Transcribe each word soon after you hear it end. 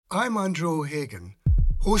I'm Andrew O'Hagan,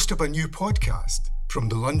 host of a new podcast from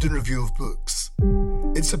the London Review of Books.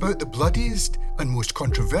 It's about the bloodiest and most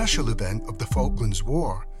controversial event of the Falklands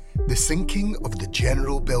War, the sinking of the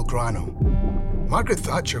General Belgrano. Margaret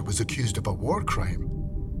Thatcher was accused of a war crime.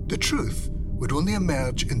 The truth would only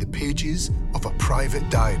emerge in the pages of a private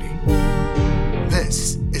diary.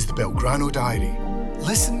 This is the Belgrano Diary.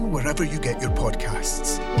 Listen wherever you get your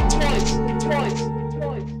podcasts. Twice.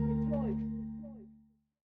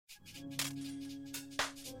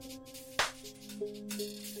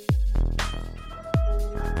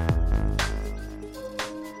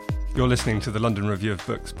 You're listening to the London Review of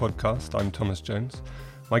Books podcast. I'm Thomas Jones.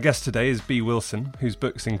 My guest today is Bea Wilson, whose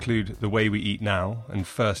books include The Way We Eat Now and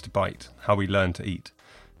First Bite, How We Learn to Eat.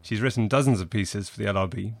 She's written dozens of pieces for the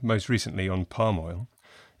LRB, most recently on palm oil.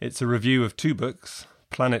 It's a review of two books,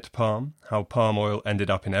 Planet Palm, How Palm Oil Ended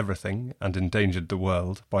Up in Everything and Endangered the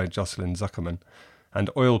World by Jocelyn Zuckerman, and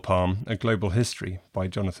Oil Palm, A Global History by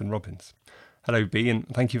Jonathan Robbins. Hello, Bea, and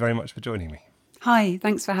thank you very much for joining me. Hi,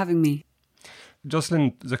 thanks for having me.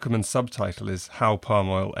 Jocelyn Zuckerman's subtitle is How Palm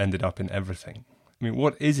Oil Ended Up in Everything. I mean,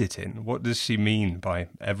 what is it in? What does she mean by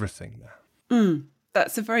everything there?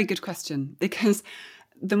 That's a very good question, because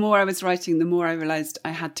the more I was writing, the more I realised I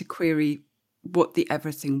had to query what the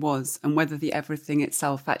everything was and whether the everything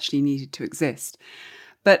itself actually needed to exist.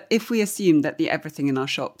 But if we assume that the everything in our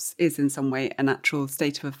shops is in some way a natural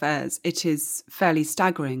state of affairs, it is fairly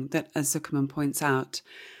staggering that, as Zuckerman points out,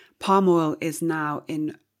 palm oil is now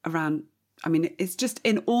it's just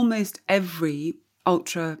in almost every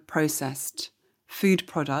ultra-processed food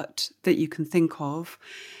product that you can think of,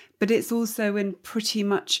 but it's also in pretty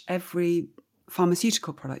much every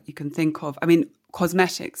pharmaceutical product you can think of. I mean,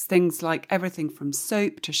 cosmetics, things like everything from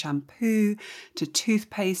soap to shampoo to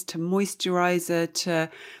toothpaste to moisturiser to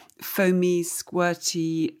foamy,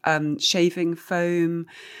 squirty shaving foam.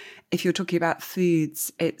 If you're talking about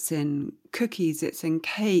foods, it's in cookies, it's in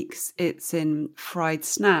cakes, it's in fried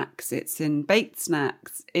snacks, it's in baked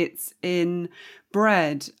snacks, it's in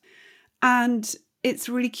bread. And it's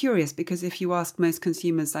really curious because if you ask most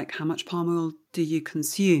consumers, like, how much palm oil do you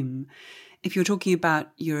consume? If you're talking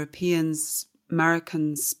about Europeans,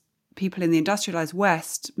 Americans, people in the industrialized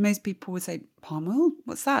West, most people would say, palm oil?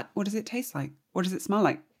 What's that? What does it taste like? What does it smell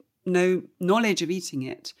like? No knowledge of eating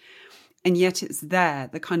it. And yet it's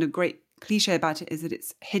there. The kind of great cliche about it is that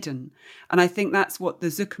it's hidden. And I think that's what the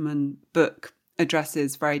Zuckerman book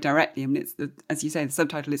addresses very directly. I mean, as you say, the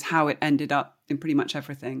subtitle is How It Ended Up in Pretty Much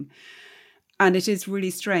Everything. And it is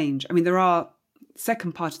really strange. I mean,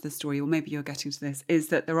 second part of the story, or maybe you're getting to this, is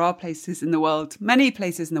that there are places in the world, many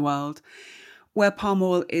places in the world, where palm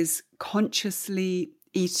oil is consciously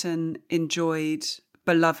eaten, enjoyed,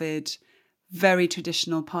 beloved, very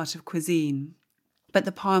traditional part of cuisine. But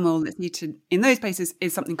the palm oil that's eaten in those places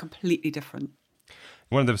is something completely different.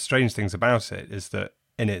 One of the strange things about it is that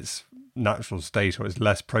in its natural state or its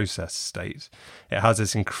less processed state, it has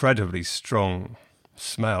this incredibly strong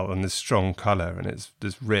smell and this strong colour, and it's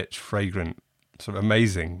this rich, fragrant, sort of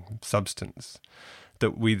amazing substance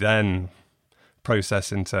that we then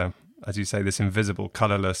process into, as you say, this invisible,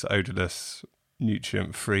 colourless, odourless,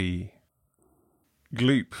 nutrient-free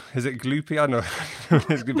gloop. Is it gloopy? I don't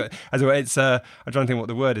know. It's I'm trying to think what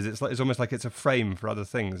the word is. It's almost like it's a frame for other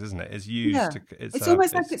things, isn't it? It's used. Yeah. To, it's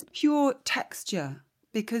almost like it's pure texture.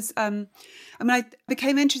 Because I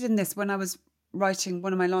became interested in this when I was writing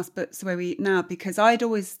one of my last books, The Way We Eat Now, because I'd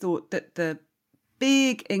always thought that the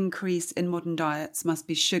big increase in modern diets must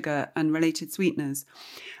be sugar and related sweeteners.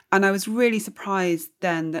 And I was really surprised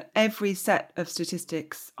then that every set of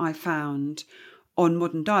statistics I found on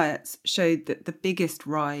modern diets showed that the biggest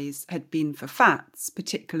rise had been for fats,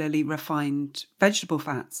 particularly refined vegetable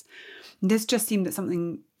fats. And this just seemed that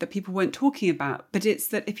something that people weren't talking about. But it's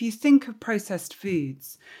that if you think of processed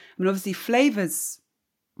foods, I mean, obviously flavour's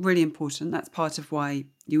really important. That's part of why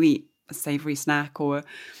you eat a savoury snack or a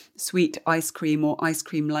sweet ice cream or ice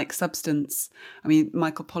cream-like substance. I mean,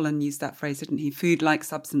 Michael Pollan used that phrase, didn't he? Food-like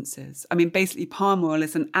substances. I mean, basically palm oil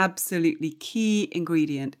is an absolutely key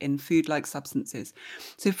ingredient in food-like substances.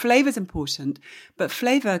 So flavour is important, but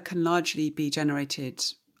flavour can largely be generated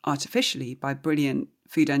artificially by brilliant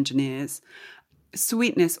food engineers.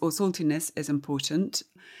 Sweetness or saltiness is important.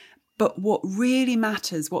 But what really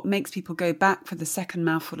matters, what makes people go back for the second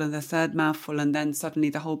mouthful and the third mouthful and then suddenly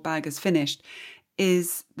the whole bag is finished,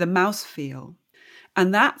 is the mouthfeel.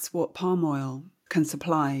 And that's what palm oil can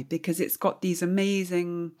supply, because it's got these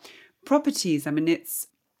amazing properties. I mean, it's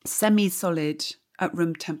semi-solid at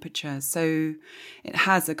room temperature, so it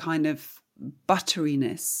has a kind of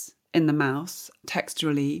butteriness in the mouth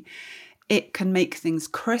texturally. It can make things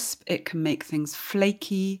crisp. It can make things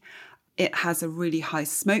flaky. It has a really high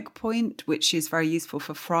smoke point, which is very useful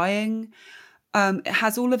for frying. It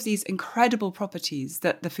has all of these incredible properties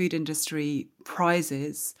that the food industry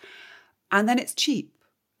prizes. And then it's cheap.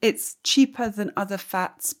 It's cheaper than other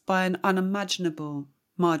fats by an unimaginable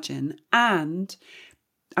margin. And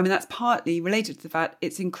I mean, that's partly related to the fact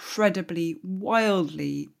it's incredibly,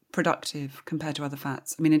 wildly productive compared to other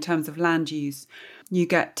fats. I mean, in terms of land use, you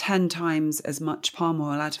get 10 times as much palm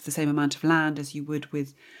oil out of the same amount of land as you would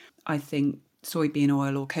with, I think, soybean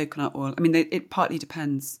oil or coconut oil. I mean, it partly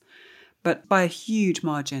depends, but by a huge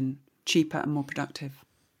margin, cheaper and more productive.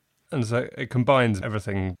 And so it combines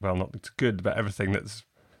everything, well, not that's good, but everything that's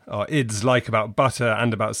our ids like about butter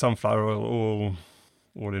and about sunflower oil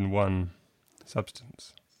all in one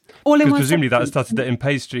substance. All in because one presumably substance. that started that in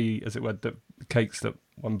pastry, as it were, the cakes that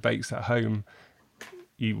one bakes at home,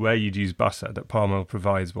 where you'd use butter, that palm oil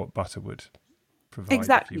provides what butter would provide.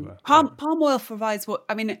 Exactly. If you were. Palm oil provides what,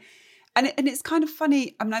 I mean, and it's kind of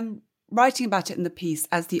funny. I mean, I'm writing about it in the piece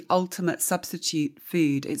as the ultimate substitute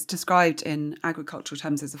food. It's described in agricultural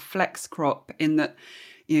terms as a flex crop, in that,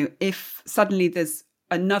 you know, if suddenly there's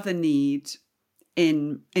another need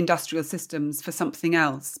in industrial systems for something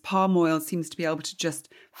else, palm oil seems to be able to just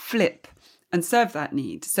flip and serve that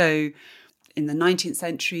need. So in the 19th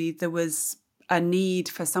century, there was a need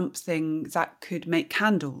for something that could make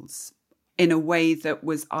candles in a way that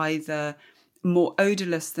was either more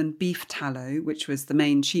odorless than beef tallow, which was the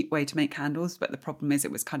main cheap way to make candles. But the problem is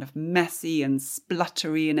it was kind of messy and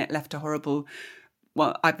spluttery, and it left a horrible,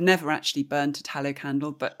 well, I've never actually burnt a tallow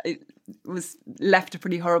candle, but it was left a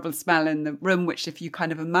pretty horrible smell in the room, which if you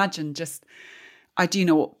kind of imagine just, I do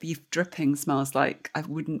know what beef dripping smells like. I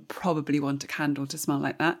wouldn't probably want a candle to smell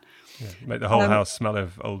like that. Yeah, make the whole house smell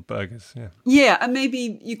of old burgers. Yeah. Yeah, and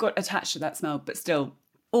maybe you got attached to that smell, but still.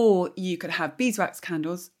 Or you could have beeswax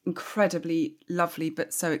candles, incredibly lovely,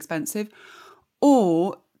 but so expensive.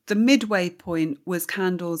 Or the midway point was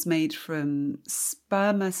candles made from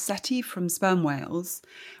spermaceti, from sperm whales,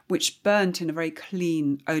 which burnt in a very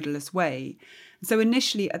clean, odourless way. So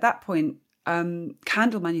initially, at that point,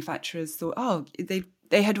 candle manufacturers thought,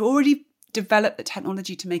 they had already developed the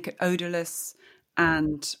technology to make it odourless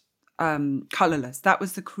and colourless. That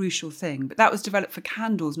was the crucial thing. But that was developed for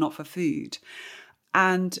candles, not for food.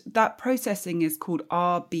 And that processing is called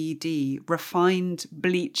RBD, refined,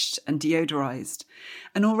 bleached and deodorized.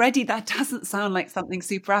 And already that doesn't sound like something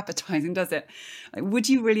super appetizing, does it? Like, would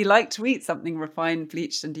you really like to eat something refined,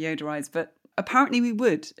 bleached and deodorized? But apparently we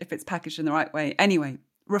would if it's packaged in the right way. Anyway,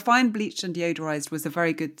 refined, bleached and deodorized was a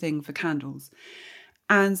very good thing for candles.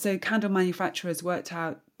 And so candle manufacturers worked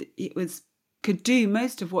out that it could do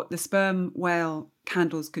most of what the sperm whale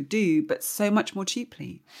candles could do, but so much more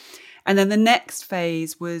cheaply. And then the next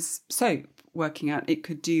phase was soap, working out it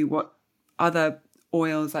could do what other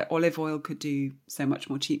oils like olive oil could do so much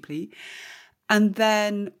more cheaply. And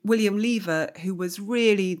then William Lever, who was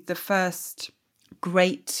really the first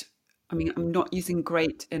great, I mean, I'm not using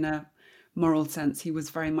great in a moral sense. He was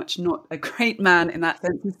very much not a great man in that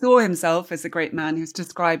sense. He saw himself as a great man. He was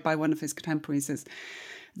described by one of his contemporaries as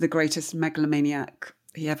the greatest megalomaniac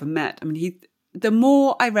he ever met. I mean, the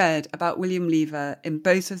more I read about William Lever in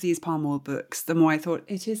both of these palm oil books, the more I thought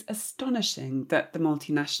it is astonishing that the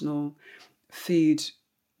multinational food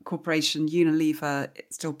corporation Unilever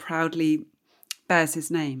still proudly bears his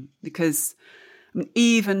name. Because I mean,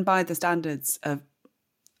 even by the standards of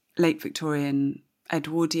late Victorian,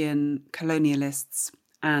 Edwardian colonialists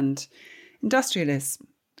and industrialists,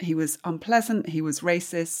 he was unpleasant, he was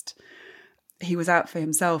racist, he was out for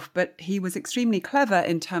himself, but he was extremely clever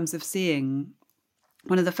in terms of seeing,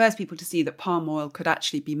 one of the first people to see that palm oil could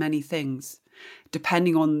actually be many things,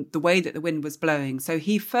 depending on the way that the wind was blowing. So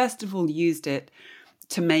he first of all used it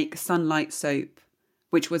to make Sunlight soap,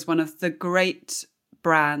 which was one of the great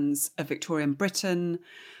brands of Victorian Britain.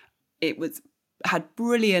 It had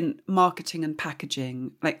brilliant marketing and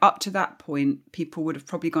packaging. Like up to that point, people would have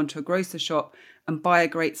probably gone to a grocer shop and buy a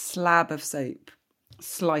great slab of soap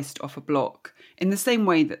sliced off a block, in the same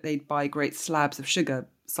way that they'd buy great slabs of sugar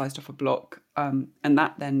sliced off a block, and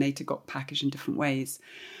that then later got packaged in different ways.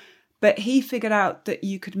 But he figured out that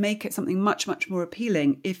you could make it something much, much more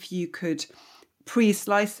appealing if you could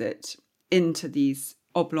pre-slice it into these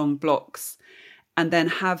oblong blocks and then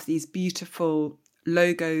have these beautiful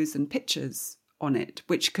logos and pictures on it,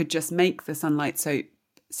 which could just make the Sunlight soap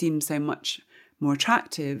seem so much more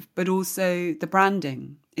attractive. But also the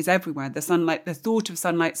branding is everywhere. The thought of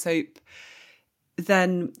Sunlight soap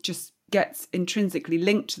then just gets intrinsically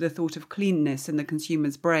linked to the thought of cleanness in the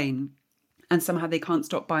consumer's brain, and somehow they can't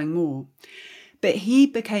stop buying more. But he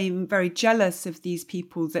became very jealous of these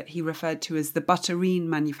people that he referred to as the butterine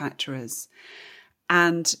manufacturers.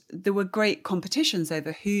 And there were great competitions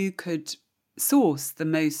over who could source the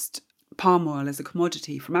most palm oil as a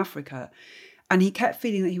commodity from Africa. And he kept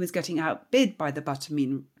feeling that he was getting outbid by the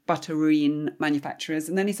butterine manufacturers.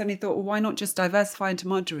 And then he suddenly thought, well, why not just diversify into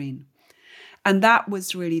margarine? And that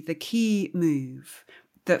was really the key move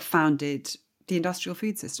that founded the industrial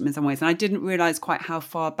food system in some ways. And I didn't realise quite how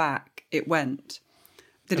far back it went.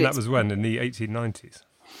 That was when, in the 1890s?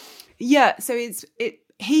 Yeah, so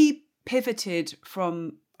he pivoted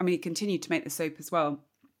from, I mean, he continued to make the soap as well,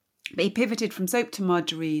 but he pivoted from soap to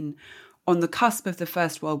margarine on the cusp of the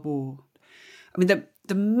First World War. I mean,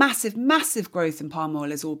 the massive, massive growth in palm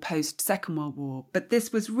oil is all post-Second World War, but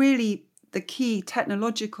this was really the key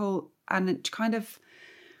technological and kind of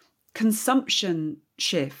consumption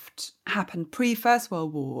shift happened pre-First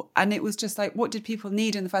World War. And it was just like, what did people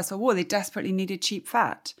need in the First World War? They desperately needed cheap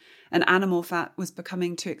fat, and animal fat was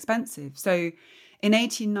becoming too expensive. So in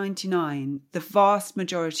 1899, the vast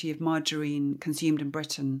majority of margarine consumed in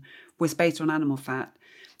Britain was based on animal fat.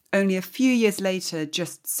 Only a few years later,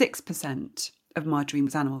 just 6% of margarine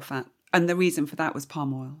was animal fat. And the reason for that was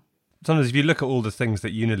palm oil. Sometimes if you look at all the things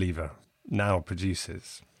that Unilever now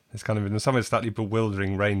produces, it's kind of in some ways slightly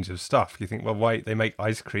bewildering range of stuff. You think, well, wait, they make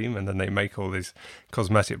ice cream and then they make all these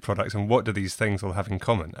cosmetic products, and what do these things all have in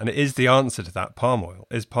common? And it is the answer to that palm oil.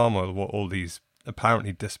 Is palm oil what all these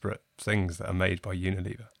apparently disparate things that are made by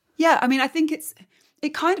Unilever? Yeah, I mean, I think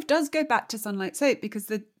it kind of does go back to Sunlight Soap, because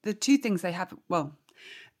the two things they have, well,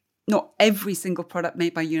 not every single product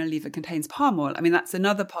made by Unilever contains palm oil. I mean, that's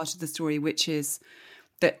another part of the story, which is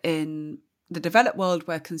that in the developed world,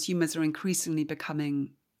 where consumers are increasingly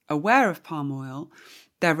becoming aware of palm oil,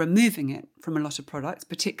 they're removing it from a lot of products,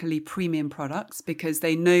 particularly premium products, because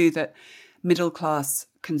they know that middle-class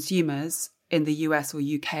consumers in the US or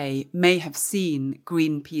UK may have seen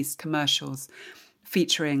Greenpeace commercials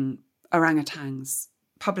featuring orangutans,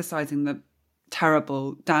 publicising the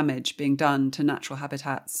terrible damage being done to natural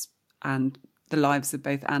habitats and the lives of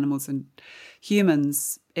both animals and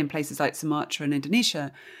humans in places like Sumatra and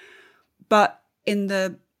Indonesia. But in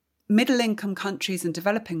the middle-income countries and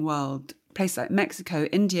developing world, places like Mexico,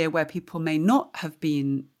 India, where people may not have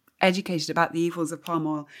been educated about the evils of palm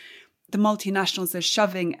oil, the multinationals are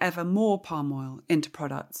shoving ever more palm oil into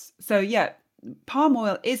products. So yeah, palm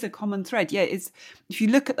oil is a common thread. Yeah, if you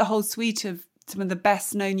look at the whole suite of some of the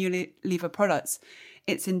best known Unilever products,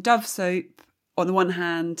 it's in Dove soap on the one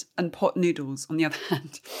hand and pot noodles on the other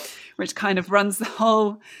hand, which kind of runs the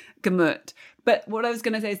whole gamut. But what I was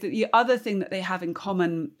going to say is that the other thing that they have in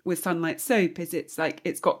common with Sunlight Soap is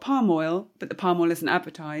it's got palm oil, but the palm oil isn't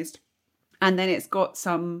advertised. And then it's got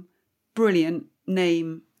some brilliant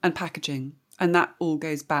name and packaging. And that all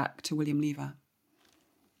goes back to William Lever.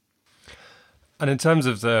 And in terms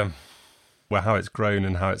of how it's grown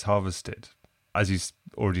and how it's harvested, as you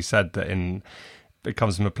already said, that it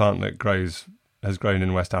comes from a plant that has grown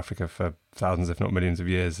in West Africa for thousands, if not millions of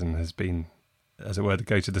years, and has been, as it were, the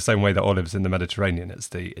go-to, the same way that olives in the Mediterranean. It's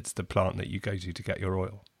the plant that you go to get your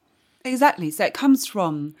oil. Exactly. So it comes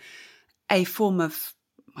from a form of,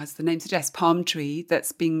 as the name suggests, palm tree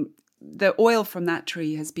the oil from that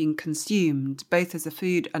tree has been consumed both as a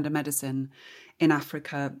food and a medicine in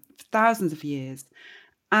Africa for thousands of years.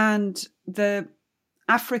 And the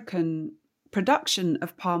African production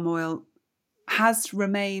of palm oil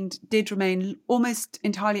did remain almost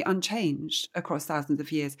entirely unchanged across thousands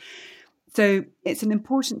of years. So it's an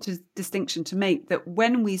important distinction to make that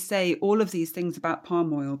when we say all of these things about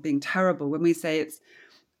palm oil being terrible, when we say it's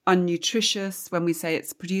unnutritious, when we say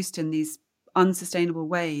it's produced in these unsustainable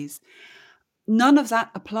ways, none of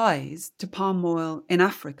that applies to palm oil in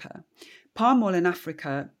Africa. Palm oil in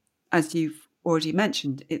Africa, as you've already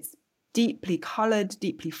mentioned, it's deeply coloured,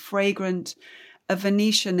 deeply fragrant. A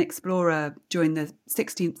Venetian explorer during the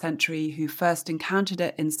 16th century who first encountered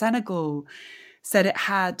it in Senegal said it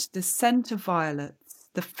had the scent of violets,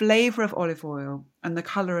 the flavour of olive oil, and the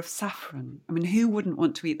colour of saffron. I mean, who wouldn't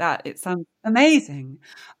want to eat that? It sounds amazing.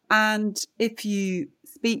 And if you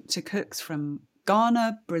speak to cooks from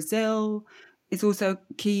Ghana, Brazil, it's also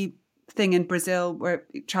a key thing in Brazil, where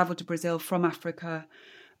you travel to Brazil from Africa.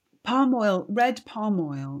 Palm oil, red palm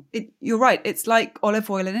oil, you're right, it's like olive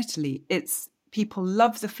oil in Italy. People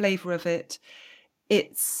love the flavour of it.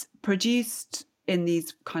 It's produced in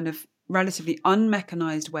these kind of relatively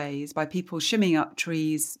unmechanised ways by people shimmying up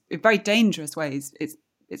trees in very dangerous ways.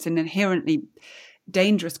 It's an inherently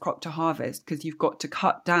dangerous crop to harvest because you've got to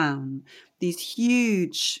cut down these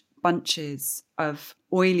huge bunches of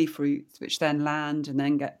oily fruits which then land and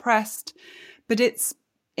then get pressed. But it's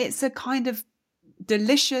a kind of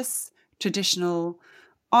delicious, traditional,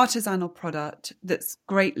 artisanal product that's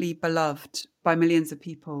greatly beloved by millions of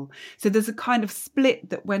people. So there's a kind of split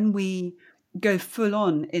that when we go full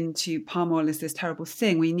on into palm oil is this terrible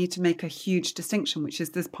thing, we need to make a huge distinction, which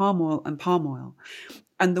is there's palm oil and palm oil.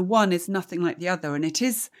 And the one is nothing like the other. And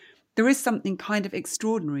there is something kind of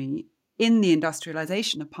extraordinary in the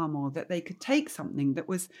industrialization of palm oil, that they could take something that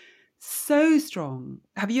was so strong.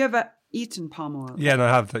 Have you ever eaten palm oil? Yeah, and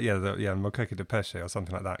I have. Moqueca de Peche or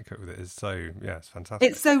something like that. Cooked with it is so, it's fantastic.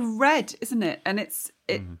 It's so red, isn't it? And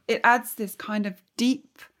it adds this kind of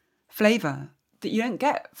deep flavour that you don't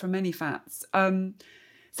get from many fats. So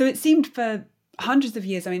it seemed for hundreds of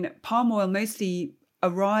years, palm oil mostly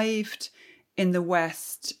arrived in the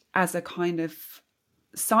West as a kind of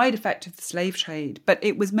side effect of the slave trade, but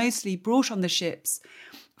it was mostly brought on the ships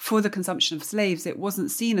for the consumption of slaves. It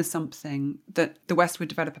wasn't seen as something that the West would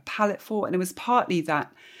develop a palate for. And it was partly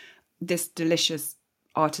that this delicious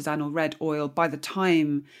artisanal red oil, by the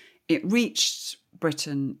time it reached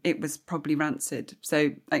Britain, it was probably rancid.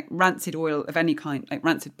 So like rancid oil of any kind, like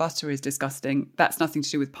rancid butter is disgusting. That's nothing to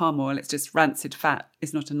do with palm oil. It's just rancid fat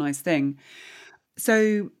is not a nice thing.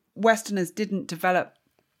 So Westerners didn't develop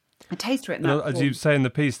a taste for it. As you say in the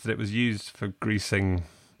piece, that it was used for greasing,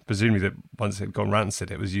 presumably that once it had gone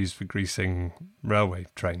rancid, it was used for greasing railway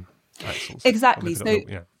train axles. Exactly.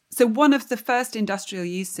 So one of the first industrial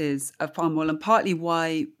uses of palm oil, and partly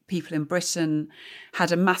why people in Britain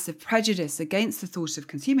had a massive prejudice against the thought of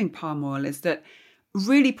consuming palm oil, is that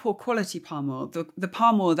really poor quality palm oil, the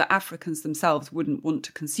palm oil that Africans themselves wouldn't want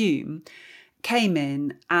to consume, came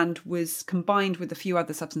in and was combined with a few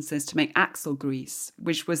other substances to make axle grease,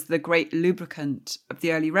 which was the great lubricant of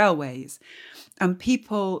the early railways. And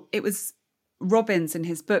Robbins in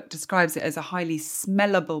his book describes it as a highly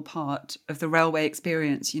smellable part of the railway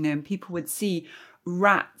experience, and people would see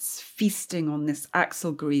rats feasting on this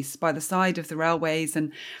axle grease by the side of the railways,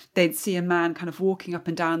 and they'd see a man kind of walking up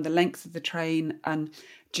and down the length of the train and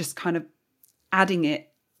just kind of adding it.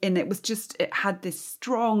 And it had this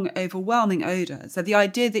strong, overwhelming odour. So the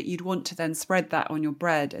idea that you'd want to then spread that on your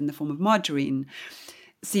bread in the form of margarine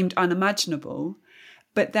seemed unimaginable.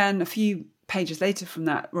 But then a few pages later from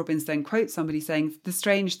that, Robbins then quotes somebody saying, the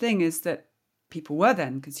strange thing is that people were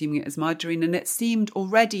then consuming it as margarine. And it seemed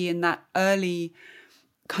already in that early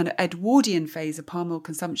kind of Edwardian phase of palm oil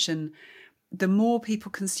consumption, the more people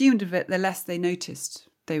consumed of it, the less they noticed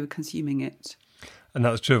they were consuming it. And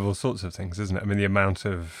that's true of all sorts of things, isn't it? The amount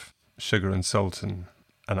of sugar and salt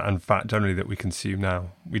and fat generally that we consume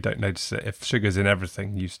now, we don't notice it. If sugar's in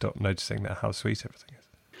everything, you stop noticing how sweet everything is.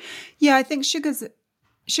 Yeah, I think sugar's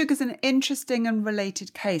an interesting and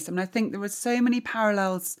related case. I think there were so many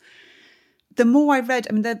parallels. The more I read,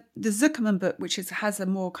 the Zuckerman book, which has a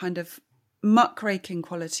more kind of muckraking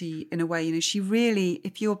quality in a way, she really,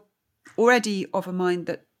 if you're already of a mind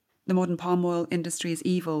that the modern palm oil industry is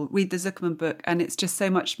evil, read the Zuckerman book, and it's just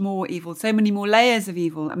so much more evil, so many more layers of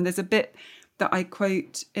evil. There's a bit that I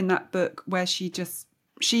quote in that book where she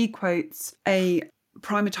quotes a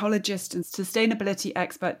primatologist and sustainability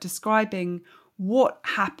expert describing what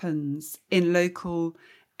happens in local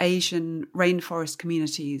Asian rainforest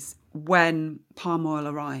communities when palm oil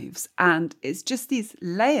arrives. And it's just these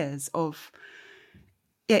layers of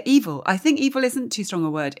evil. I think evil isn't too strong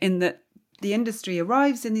a word, in that the industry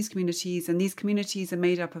arrives in these communities, and these communities are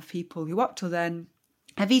made up of people who up till then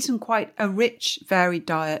have eaten quite a rich, varied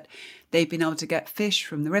diet. They've been able to get fish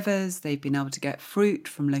from the rivers. They've been able to get fruit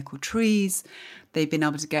from local trees. They've been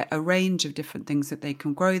able to get a range of different things that they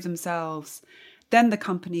can grow themselves. Then the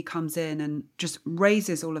company comes in and just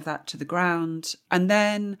razes all of that to the ground. And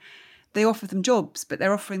then they offer them jobs, but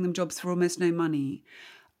they're offering them jobs for almost no money.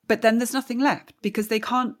 But then there's nothing left because they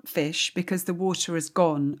can't fish because the water is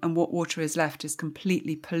gone, and what water is left is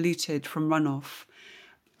completely polluted from runoff.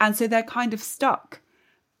 And so they're kind of stuck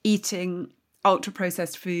eating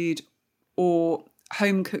ultra-processed food or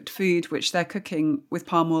home-cooked food, which they're cooking with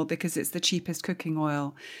palm oil because it's the cheapest cooking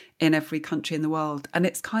oil in every country in the world. And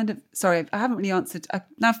it's kind of... Sorry, I haven't really answered. I'm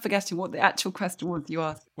now forgetting what the actual question was you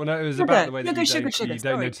asked. Well, no, it was about the way that you don't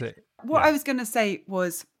notice it. What I was going to say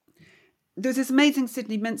was... There was this amazing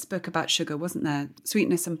Sidney Mintz book about sugar, wasn't there?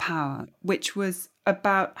 Sweetness and Power, which was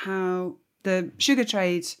about how the sugar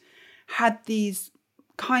trade had these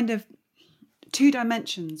kind of two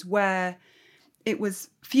dimensions where it was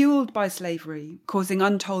fueled by slavery, causing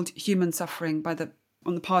untold human suffering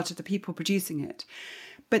on the part of the people producing it.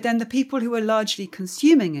 But then the people who were largely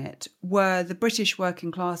consuming it were the British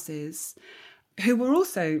working classes, who were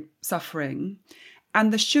also suffering.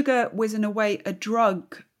 And the sugar was in a way a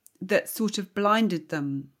drug that sort of blinded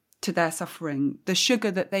them to their suffering. The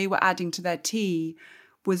sugar that they were adding to their tea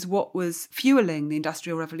was what was fueling the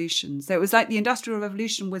Industrial Revolution. So it was like the Industrial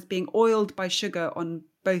Revolution was being oiled by sugar on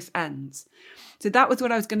both ends. So that was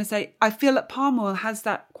what I was going to say. I feel that palm oil has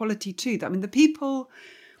that quality too. I mean, the people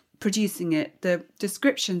producing it, the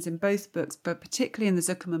descriptions in both books, but particularly in the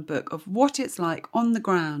Zuckerman book, of what it's like on the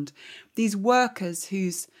ground, these workers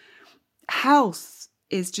whose health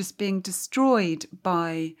is just being destroyed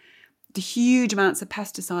by the huge amounts of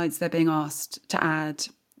pesticides they're being asked to add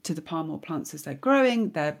to the palm oil plants as they're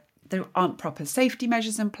growing. There aren't proper safety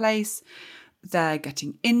measures in place. They're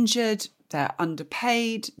getting injured. They're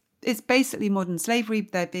underpaid. It's basically modern slavery.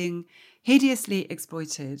 They're being hideously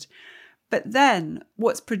exploited. But then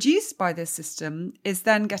what's produced by this system is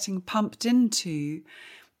then getting pumped into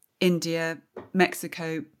India,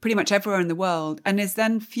 Mexico, pretty much everywhere in the world, and is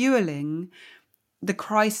then fueling the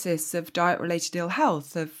crisis of diet-related ill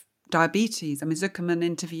health, of diabetes. I mean, Zuckerman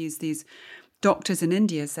interviews these doctors in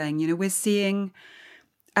India saying, we're seeing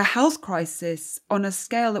a health crisis on a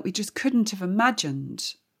scale that we just couldn't have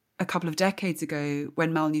imagined a couple of decades ago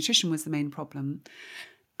when malnutrition was the main problem.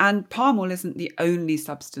 And palm oil isn't the only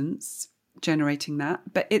substance generating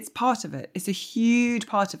that, but it's part of it. It's a huge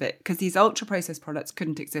part of it because these ultra-processed products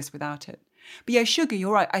couldn't exist without it. But yeah, sugar,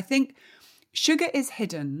 you're right. I think sugar is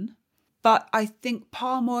hidden, but I think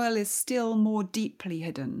palm oil is still more deeply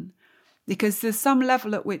hidden because there's some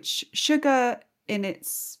level at which sugar in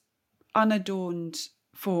its unadorned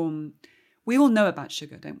form, we all know about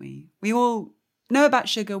sugar, don't we? We all know about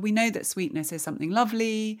sugar. We know that sweetness is something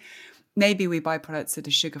lovely. Maybe we buy products that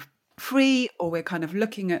are sugar-free, or we're kind of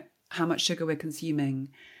looking at how much sugar we're consuming.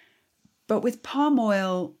 But with palm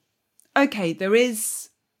oil, okay, there is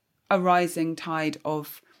a rising tide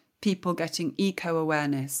of people getting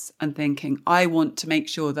eco-awareness and thinking, I want to make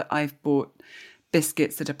sure that I've bought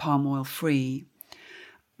biscuits that are palm oil free.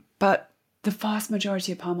 But the vast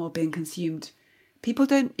majority of palm oil being consumed, people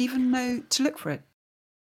don't even know to look for it.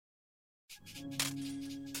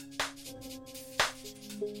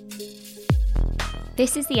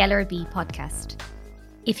 This is the LRB podcast.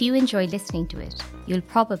 If you enjoy listening to it, you'll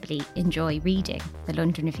probably enjoy reading the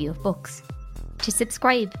London Review of Books. To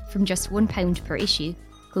subscribe from just £1 per issue,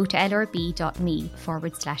 go to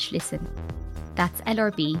lrb.me/listen. That's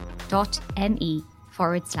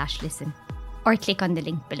lrb.me/listen. Or click on the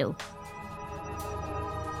link below.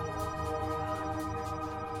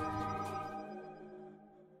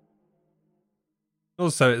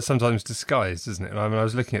 Also, it's sometimes disguised, isn't it? I mean, I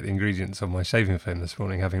was looking at the ingredients on my shaving foam this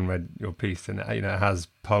morning, having read your piece, and it has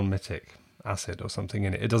palmitic acid or something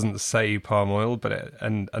in it. It doesn't say palm oil, but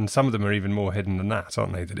and some of them are even more hidden than that,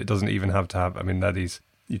 aren't they? That it doesn't even have to have. I mean, they're these.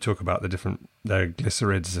 You talk about they're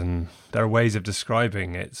glycerids, and there are ways of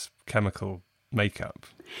describing its chemical makeup.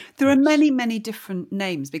 There are many, many different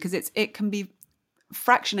names because it can be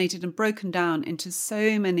fractionated and broken down into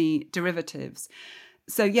so many derivatives.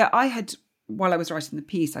 So yeah, while I was writing the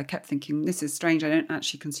piece, I kept thinking, this is strange. I don't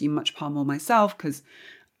actually consume much palm oil myself because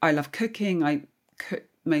I love cooking. I cook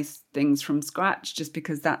most things from scratch just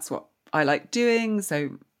because that's what I like doing.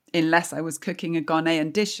 So unless I was cooking a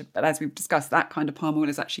Ghanaian dish, but as we've discussed, that kind of palm oil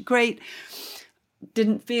is actually great.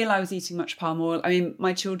 Didn't feel I was eating much palm oil. I mean,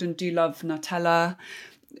 my children do love Nutella,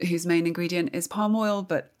 whose main ingredient is palm oil,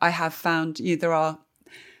 but I have found there are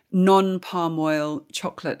non-palm oil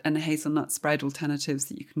chocolate and hazelnut spread alternatives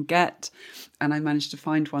that you can get. And I managed to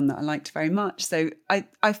find one that I liked very much. So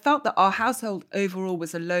I felt that our household overall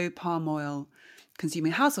was a low palm oil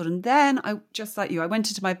consuming household. And then just like you, I went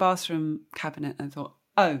into my bathroom cabinet and thought,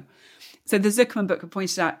 oh, so the Zuckerman book had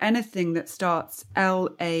pointed out anything that starts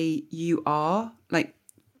LAUR,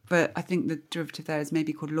 but I think the derivative there is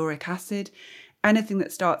maybe called lauric acid. Anything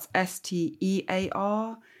that starts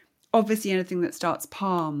STEAR, obviously anything that starts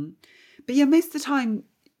palm. But yeah, most of the time,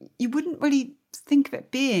 you wouldn't really think of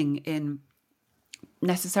it being in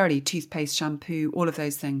necessarily toothpaste, shampoo, all of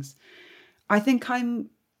those things. I think I'm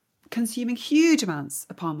consuming huge amounts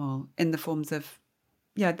of palm oil in the forms of,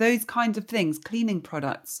 those kinds of things, cleaning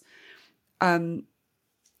products, toothpastes,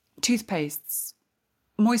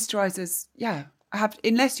 moisturizers. Yeah, I have,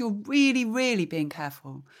 unless you're really, really being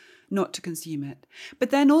careful not to consume it.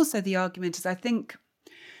 But then also the argument is, I think,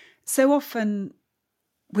 so often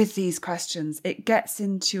with these questions, it gets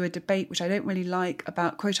into a debate, which I don't really like,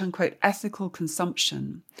 about quote unquote ethical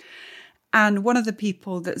consumption. And one of the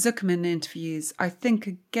people that Zuckerman interviews, I think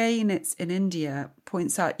again it's in India,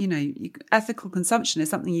 points out, ethical consumption is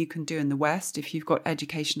something you can do in the West if you've got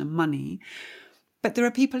education and money. But there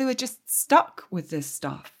are people who are just stuck with this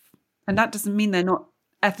stuff. And that doesn't mean they're not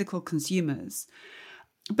ethical consumers.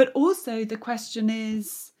 But also the question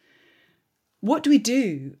is, What do we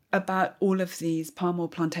do about all of these palm oil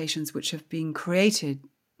plantations which have been created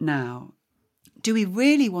now? Do we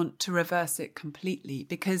really want to reverse it completely?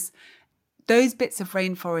 Because those bits of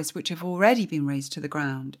rainforest which have already been razed to the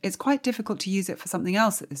ground, it's quite difficult to use it for something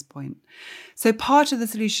else at this point. So part of the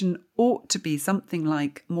solution ought to be something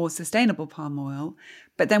like more sustainable palm oil.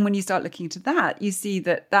 But then when you start looking into that, you see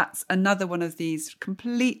that that's another one of these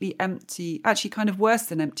completely empty, actually kind of worse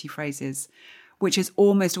than empty phrases, which has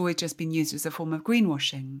almost always just been used as a form of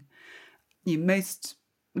greenwashing. The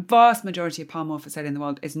vast majority of palm oil for sale in the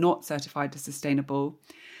world is not certified as sustainable.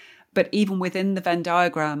 But even within the Venn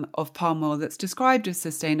diagram of palm oil that's described as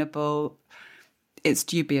sustainable, it's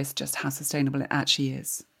dubious just how sustainable it actually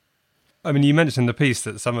is. I mean, you mentioned in the piece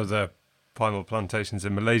that some of the palm oil plantations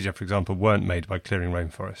in Malaysia, for example, weren't made by clearing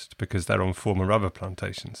rainforest because they're on former rubber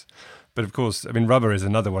plantations. But of course, I mean, rubber is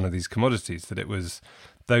another one of these commodities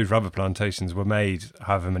those rubber plantations were made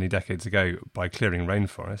however many decades ago by clearing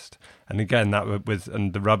rainforest. And again,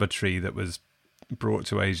 and the rubber tree that was brought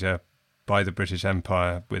to Asia by the British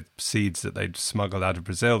Empire with seeds that they'd smuggled out of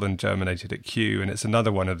Brazil and germinated at Kew. And it's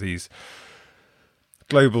another one of these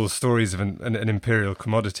global stories of an imperial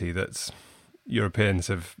commodity that Europeans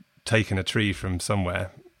have taken a tree from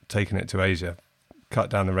somewhere, taken it to Asia, cut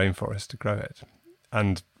down the rainforest to grow it.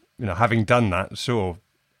 And, having done that, sure,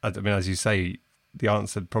 I mean, as you say, the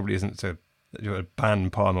answer probably isn't to ban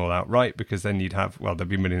palm oil outright, because then there'd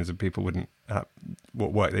be millions of people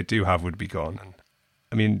what work they do have would be gone. And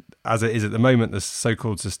I mean, as it is at the moment, the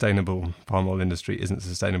so-called sustainable palm oil industry isn't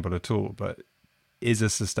sustainable at all. But is a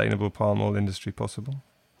sustainable palm oil industry possible?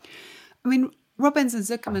 I mean, Robbins and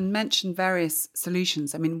Zuckerman mentioned various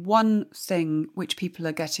solutions. I mean, one thing which people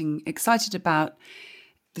are getting excited about,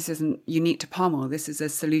 this isn't unique to palm oil, this is a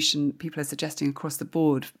solution people are suggesting across the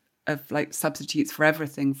board of like substitutes for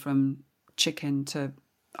everything from chicken to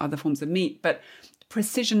other forms of meat. But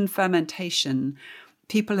precision fermentation,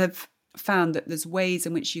 people have found that there's ways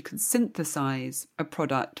in which you can synthesize a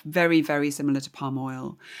product very, very similar to palm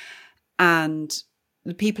oil. And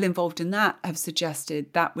the people involved in that have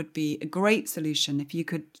suggested that would be a great solution if you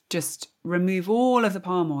could just remove all of the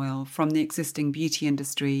palm oil from the existing beauty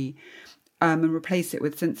industry and replace it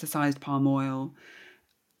with synthesized palm oil.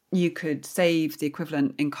 You could save the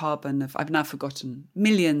equivalent in carbon of, I've now forgotten,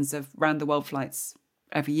 millions of round-the-world flights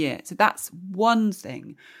every year. So that's one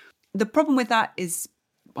thing. The problem with that is,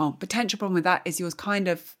 potential problem with that is yours kind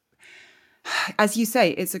of, as you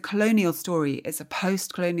say, it's a colonial story. It's a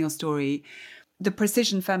post-colonial story. The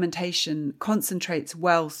precision fermentation concentrates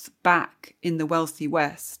wealth back in the wealthy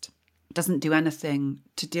West. It doesn't do anything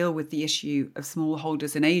to deal with the issue of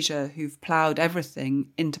smallholders in Asia who've ploughed everything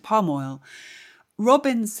into palm oil.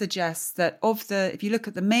 Robbins suggests that if you look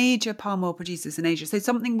at the major palm oil producers in Asia, so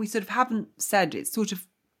something we sort of haven't said, we've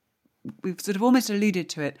sort of almost alluded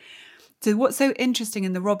to it. So what's so interesting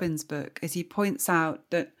in the Robbins book is he points out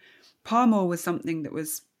that palm oil was something that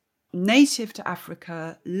was native to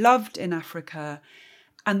Africa, loved in Africa,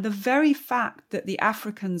 and the very fact that the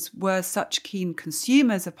Africans were such keen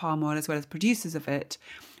consumers of palm oil as well as producers of it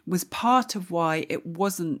was part of why it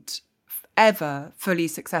wasn't ever fully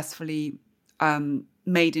successfully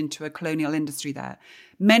made into a colonial industry there.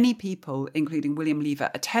 Many people, including William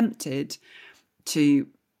Lever, attempted to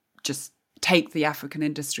just take the African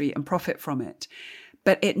industry and profit from it.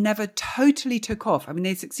 But it never totally took off. I mean,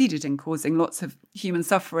 they succeeded in causing lots of human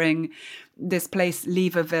suffering. This place,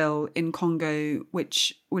 Leverville in Congo,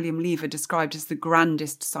 which William Lever described as the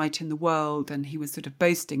grandest site in the world, and he was sort of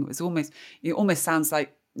boasting. It almost sounds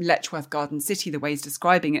like Letchworth Garden City, the way he's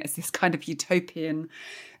describing it as this kind of utopian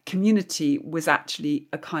community, was actually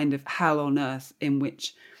a kind of hell on earth in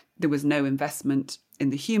which there was no investment in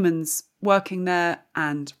the humans working there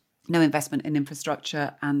and no investment in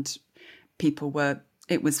infrastructure, and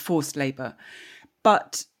it was forced labour.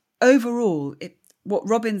 But overall, what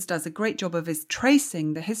Robbins does a great job of is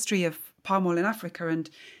tracing the history of palm oil in Africa, and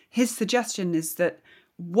his suggestion is that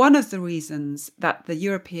one of the reasons that the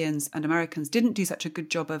Europeans and Americans didn't do such a good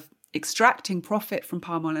job of extracting profit from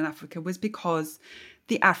palm oil in Africa was because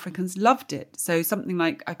the Africans loved it. So something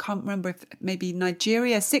like, I can't remember if maybe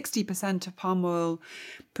Nigeria, 60% of palm oil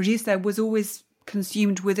produced there was always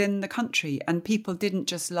consumed within the country. And people didn't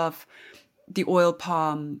just love the oil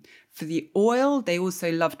palm for the oil. They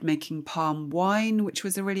also loved making palm wine, which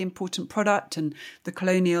was a really important product. And the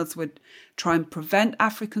colonials would try and prevent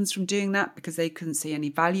Africans from doing that because they couldn't see any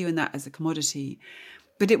value in that as a commodity.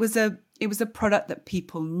 But it was a product that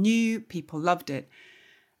people knew, people loved it.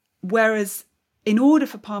 Whereas in order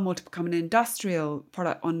for palm oil to become an industrial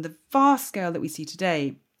product on the vast scale that we see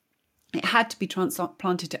today, it had to be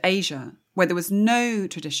transplanted to Asia. where there was no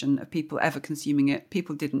tradition of people ever consuming it.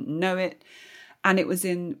 People didn't know it. And it was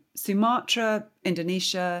in Sumatra,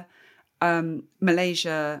 Indonesia,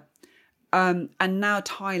 Malaysia, and now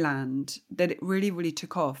Thailand that it really, really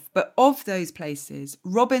took off. But of those places,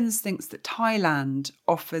 Robbins thinks that Thailand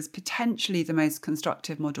offers potentially the most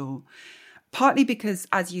constructive model, partly because,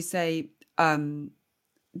 as you say, a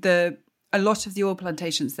lot of the oil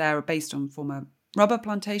plantations there are based on former rubber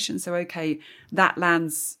plantations. So, okay, that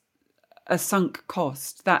land's a sunk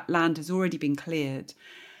cost. That land has already been cleared.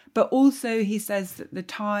 But also he says that the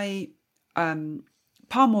Thai palm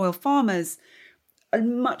oil farmers, a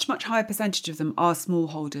much, much higher percentage of them are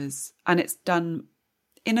smallholders. And it's done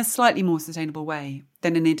in a slightly more sustainable way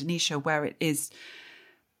than in Indonesia, where it is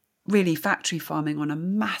really factory farming on a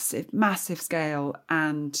massive, massive scale.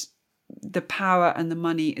 And the power and the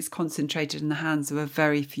money is concentrated in the hands of a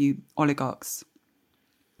very few oligarchs.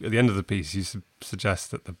 At the end of the piece, you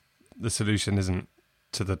suggest that the solution isn't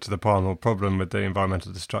to the palm oil problem with the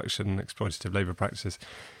environmental destruction and exploitative labour practices,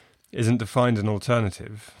 isn't to find an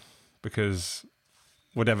alternative, because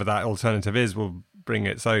whatever that alternative is will bring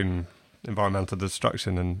its own environmental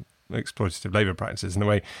destruction and exploitative labour practices. In the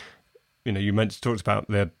way, you talked about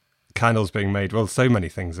the candles being made, well, so many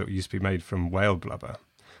things that used to be made from whale blubber,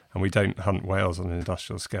 and we don't hunt whales on an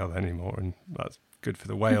industrial scale anymore, and that's good for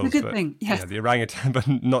the whales. It's a good thing, yes. Yeah, the orangutan, but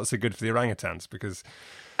not so good for the orangutans, because...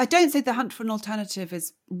 I don't say the hunt for an alternative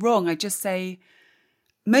is wrong. I just say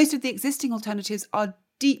most of the existing alternatives are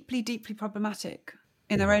deeply, deeply problematic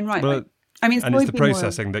in their own right. Well, I mean, and it's the oil.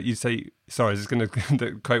 processing that you say, sorry, I was just going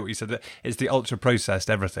to quote what you said, that it's the ultra-processed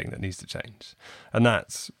everything that needs to change. And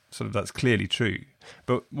that's clearly true.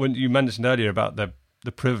 But when you mentioned earlier about the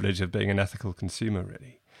privilege of being an ethical consumer,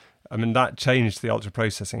 really, I mean, that change to the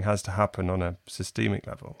ultra-processing has to happen on a systemic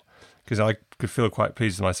level. Because I could feel quite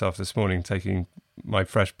pleased with myself this morning taking my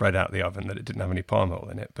fresh bread out of the oven that it didn't have any palm oil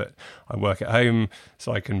in it. But I work at home,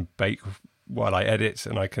 so I can bake while I edit,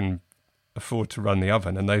 and I can afford to run the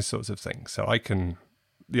oven and those sorts of things. So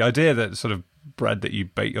the idea that sort of bread that you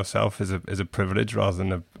bake yourself is a privilege rather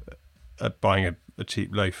than buying a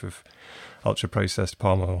cheap loaf of ultra-processed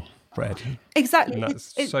palm oil bread. Exactly. And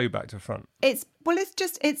that's so back to front. It's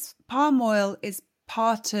palm oil is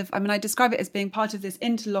part of, I describe it as being part of this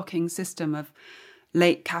interlocking system of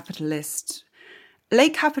late capitalist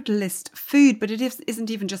food, but it isn't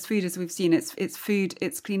even just food, as we've seen. It's food,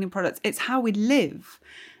 it's cleaning products, it's how we live.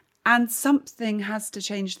 And something has to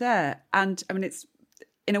change there. And it's,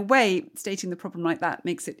 in a way, stating the problem like that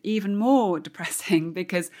makes it even more depressing,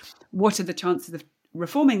 because what are the chances of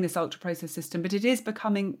reforming this ultra-processed system? But it is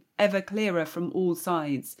becoming ever clearer from all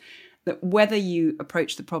sides that whether you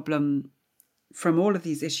approach the problem from all of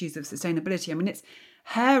these issues of sustainability, it's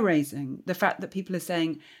hair-raising, the fact that people are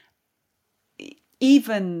saying,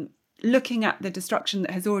 even looking at the destruction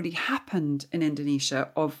that has already happened in Indonesia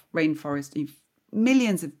of rainforest,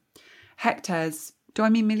 millions of hectares. Do I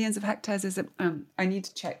mean millions of hectares? Is it? I need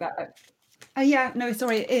to check that out.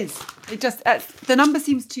 It is. It just, the number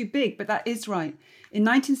seems too big, but that is right. In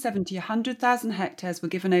 1970, 100,000 hectares were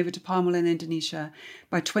given over to palm oil in Indonesia.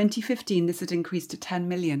 By 2015, this had increased to 10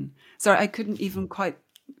 million. Sorry, I couldn't even quite,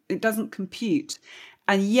 it doesn't compute.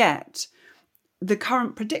 And yet, the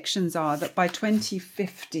current predictions are that by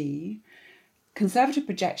 2050, conservative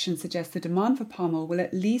projections suggest the demand for palm oil will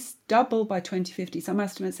at least double by 2050. Some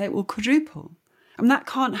estimates say it will quadruple. That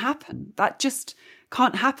can't happen. That just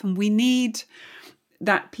can't happen. We need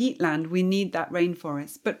that peatland. We need that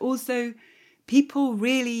rainforest. But also, people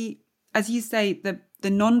really, as you say, the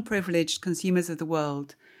non-privileged consumers of the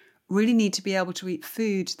world really need to be able to eat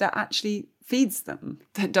food that actually feeds them,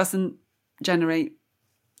 that doesn't generate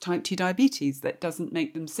type 2 diabetes, that doesn't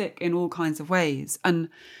make them sick in all kinds of ways. And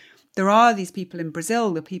there are these people in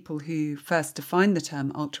Brazil, the people who first defined the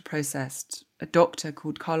term ultra-processed, a doctor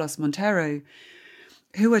called Carlos Monteiro,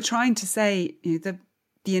 who are trying to say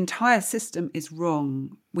the entire system is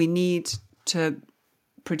wrong. We need to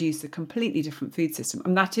produce a completely different food system.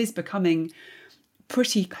 And that is becoming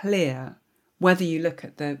pretty clear, whether you look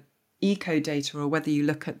at the eco data or whether you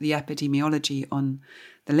look at the epidemiology on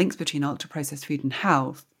the links between ultra-processed food and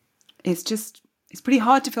health. It's pretty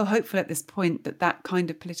hard to feel hopeful at this point that kind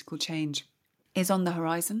of political change is on the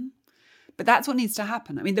horizon. But that's what needs to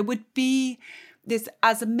happen. There would be this,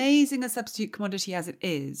 as amazing a substitute commodity as it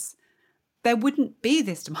is, there wouldn't be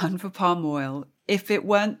this demand for palm oil if it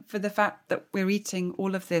weren't for the fact that we're eating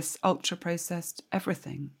all of this ultra-processed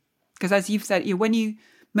everything. Because as you've said, when you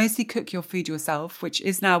mostly cook your food yourself, which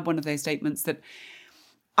is now one of those statements that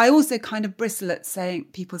I also kind of bristle at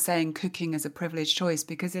people saying cooking is a privileged choice,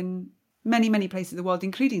 because in many, many places of the world,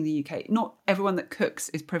 including the UK. Not everyone that cooks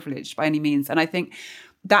is privileged by any means. And I think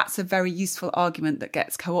that's a very useful argument that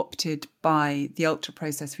gets co-opted by the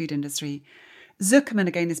ultra-processed food industry. Zuckerman,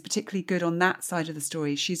 again, is particularly good on that side of the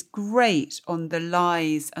story. She's great on the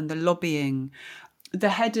lies and the lobbying. The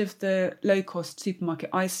head of the low-cost supermarket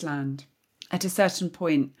Iceland, at a certain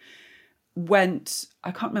point,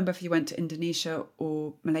 I can't remember if he went to Indonesia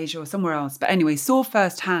or Malaysia or somewhere else, but anyway, saw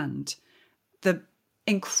firsthand the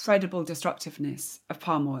incredible destructiveness of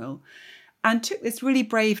palm oil and took this really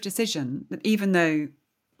brave decision that even though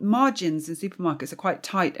margins in supermarkets are quite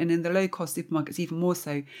tight, and in the low-cost supermarkets even more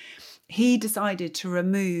so, he decided to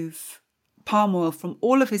remove palm oil from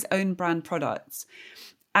all of his own brand products.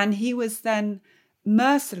 And he was then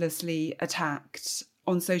mercilessly attacked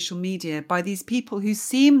on social media by these people who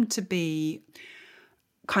seemed to be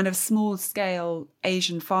kind of small-scale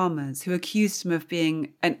Asian farmers who accused him of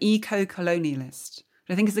being an eco-colonialist.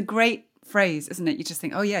 I think it's a great phrase, isn't it? You just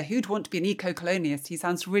think, oh yeah, who'd want to be an eco-colonialist? He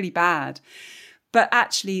sounds really bad. But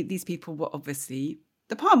actually, these people were obviously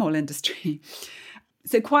the palm oil industry.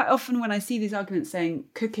 So quite often when I see these arguments saying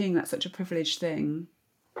cooking, that's such a privileged thing,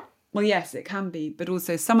 well, yes, it can be. But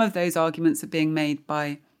also some of those arguments are being made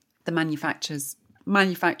by the manufacturers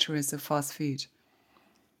of fast food.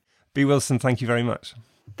 Bea Wilson, thank you very much.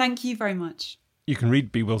 Thank you very much. You can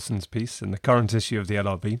read Bea Wilson's piece in the current issue of the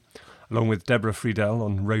LRB, along with Deborah Friedel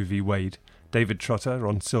on Roe v. Wade, David Trotter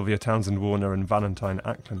on Sylvia Townsend-Warner and Valentine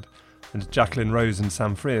Ackland, and Jacqueline Rose and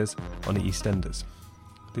Sam Frears on the EastEnders.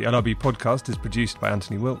 The LRB podcast is produced by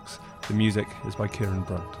Anthony Wilkes. The music is by Kieran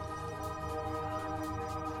Brunt.